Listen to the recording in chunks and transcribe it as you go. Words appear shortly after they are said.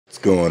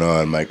Going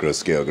on, micro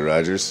scale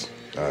garagers?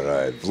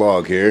 Alright,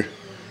 vlog here.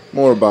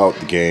 More about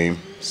the game,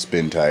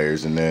 spin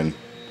tires, and then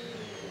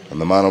on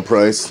the mono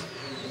price,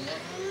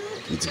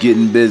 it's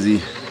getting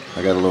busy.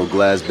 I got a little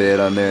glass bed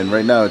on there, and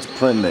right now it's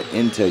printing the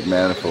intake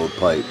manifold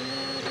pipe.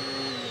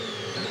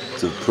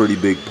 It's a pretty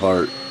big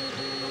part.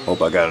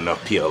 Hope I got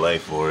enough PLA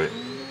for it.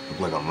 Look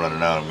like I'm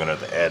running out. I'm gonna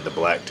have to add the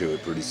black to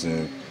it pretty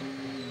soon.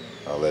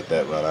 I'll let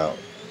that run out.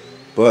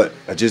 But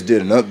I just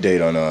did an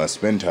update on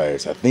spin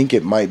tires. I think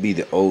it might be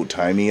the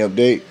old-timey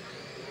update,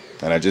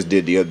 and I just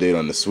did the update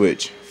on the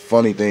Switch.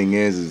 Funny thing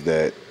is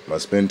that my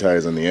spin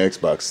tires on the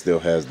Xbox still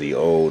has the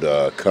old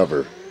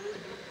cover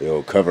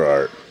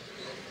art.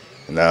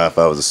 And now if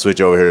I was to switch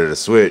over here to the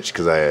Switch,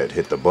 because I had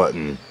hit the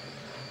button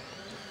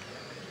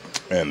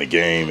and the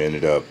game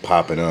ended up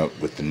popping up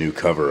with the new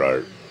cover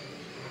art.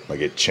 Like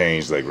it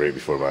changed like right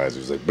before my eyes. It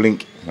was like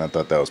blink, and I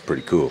thought that was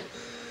pretty cool.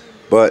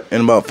 But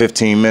in about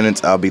 15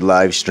 minutes, I'll be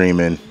live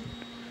streaming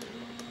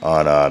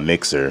on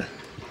Mixer.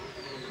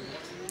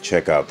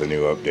 Check out the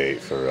new update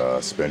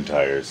for spin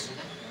tires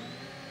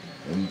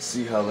and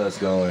see how that's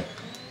going.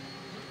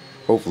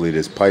 Hopefully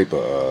this pipe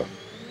will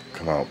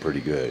come out pretty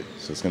good.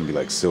 So it's gonna be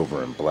like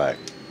silver and black.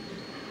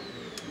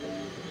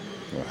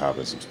 I'm gonna hop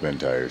in some spin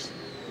tires.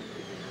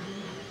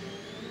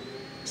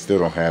 Still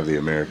don't have the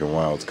American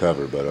Wilds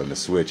cover, but on the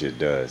Switch it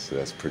does, so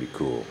that's pretty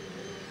cool.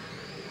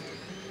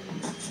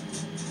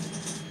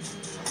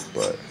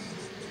 But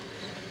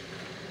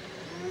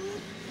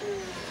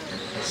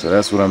so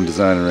that's what I'm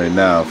designing right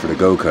now for the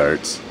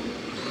go-karts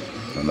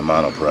on the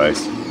mono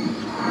price.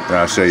 And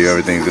I'll show you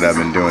everything that I've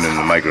been doing in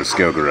the micro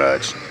scale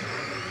garage.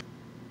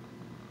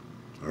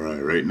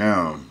 Alright, right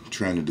now I'm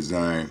trying to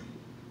design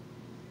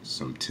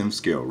some Tim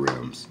scale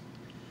rims,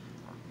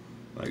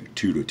 like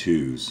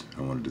 2x2s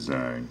I want to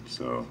design.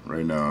 So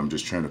right now I'm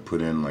just trying to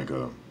put in like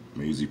I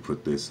usually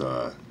put this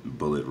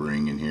bullet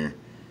ring in here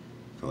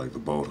for like the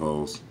bolt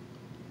holes.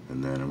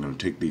 And then I'm going to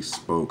take these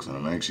spokes and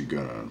I'm actually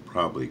going to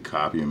probably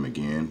copy them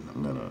again.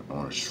 I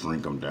want to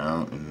shrink them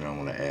down, and then I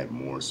want to add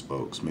more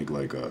spokes. Make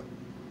like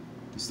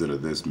instead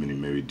of this many,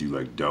 maybe do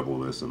like double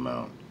this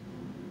amount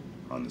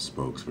on the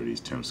spokes for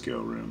these Tim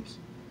scale rims.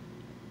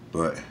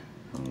 But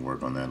I'm going to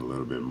work on that a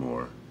little bit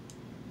more.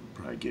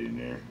 Probably get in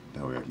there.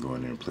 That way I can go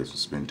in there and play some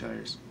spin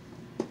tires.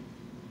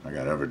 I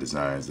got other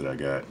designs that I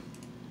got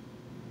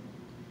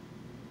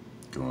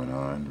going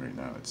on. Right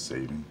now it's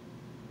saving.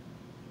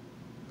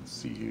 Let's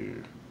see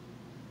here.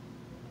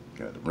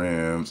 Got the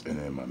rims and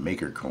then my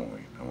maker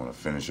coin. I want to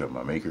finish up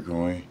my maker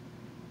coin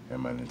and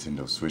my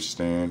Nintendo Switch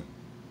stand.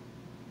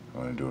 I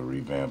want to do a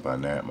revamp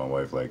on that. My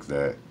wife likes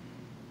that.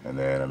 And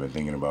then I've been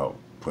thinking about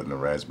putting a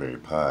Raspberry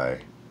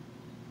Pi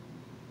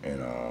in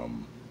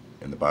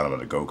the bottom of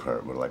the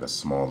go-kart with like a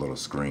small little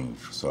screen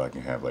so I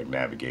can have like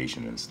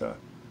navigation and stuff.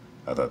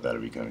 I thought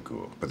that'd be kind of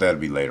cool. But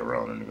that'd be later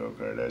on in the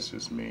go-kart. That's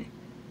just me.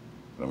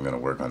 But I'm going to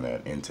work on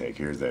that intake.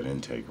 Here's that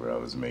intake where I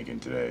was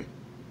making today.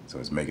 So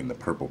it's making the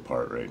purple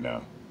part right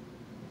now.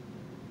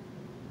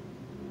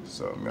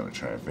 So I'm going to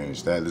try and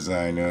finish that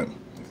design up,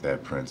 if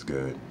that prints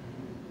good.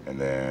 And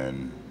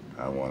then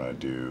I want to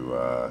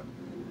do,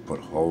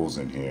 put holes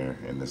in here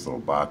in this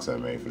little box I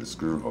made for the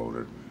screw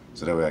holder.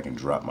 So that way I can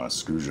drop my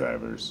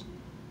screwdrivers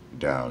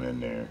down in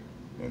there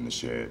in the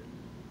shed.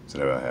 So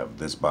that way I have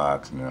this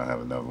box and then I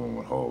have another one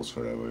with holes for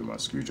that way my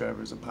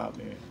screwdrivers will pop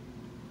in.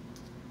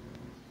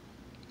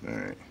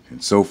 Alright,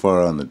 and so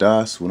far on the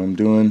DOS, what I'm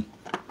doing,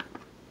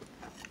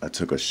 I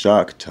took a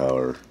shock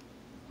tower,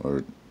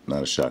 or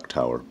not a shock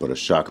tower, but a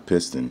shock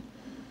piston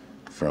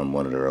from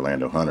one of the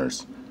Orlando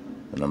Hunters.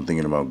 And I'm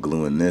thinking about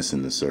gluing this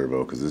in the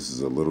servo because this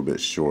is a little bit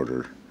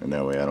shorter, and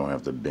that way I don't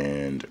have to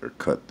bend or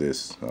cut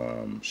this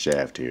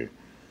shaft here.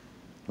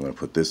 I'm going to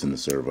put this in the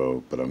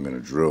servo, but I'm going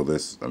to drill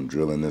this. I'm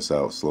drilling this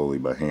out slowly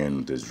by hand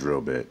with this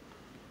drill bit,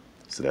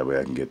 so that way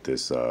I can get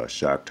this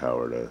shock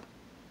tower to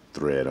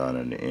thread on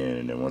in the end.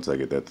 And then once I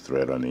get that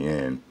thread on the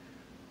end,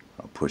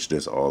 I'll push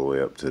this all the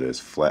way up to this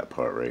flat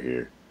part right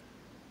here,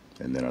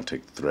 and then I'll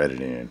take the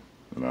threaded end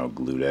and I'll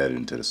glue that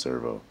into the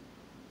servo.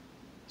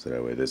 So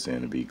that way this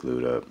end will be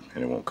glued up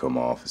and it won't come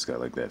off. It's got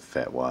like that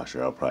fat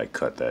washer. I'll probably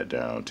cut that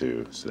down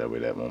too, so that way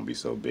that won't be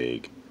so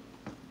big.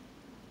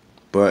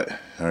 But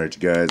alright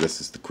you guys, that's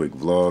just a quick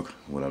vlog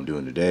what I'm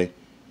doing today.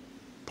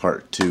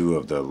 Part 2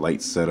 of the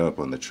light setup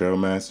on the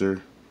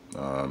Trailmaster.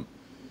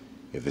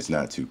 If it's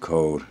not too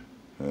cold,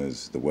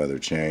 as the weather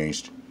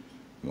changed,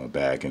 my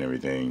back and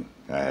everything,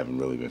 I haven't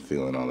really been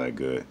feeling all that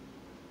good.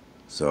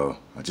 So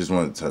I just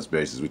wanted to touch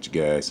bases with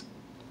you guys.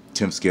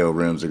 Tim scale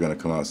rims are going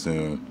to come out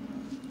soon,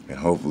 and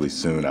hopefully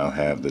soon I'll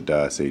have the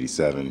DOS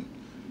 87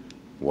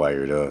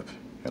 wired up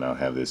and I'll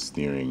have this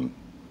steering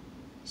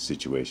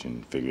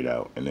situation figured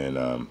out. And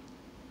then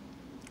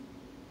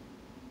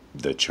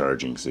the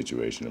charging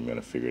situation, I'm going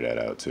to figure that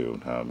out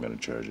too, how I'm going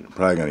to charge it. I'm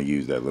probably going to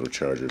use that little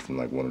charger from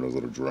like one of those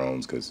little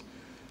drones, because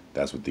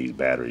that's what these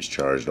batteries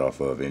charged off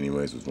of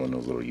anyways, was one of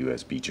those little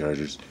USB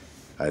chargers.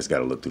 I just got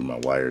to look through my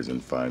wires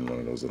and find one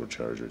of those little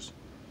chargers.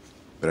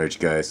 But alright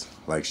you guys,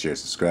 like, share,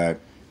 subscribe.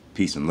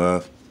 Peace and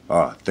love.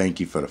 Thank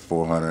you for the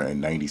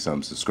 490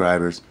 something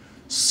subscribers.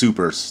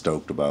 super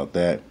stoked about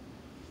that.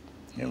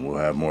 And we'll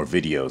have more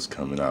videos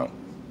coming out.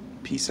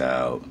 Peace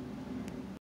out.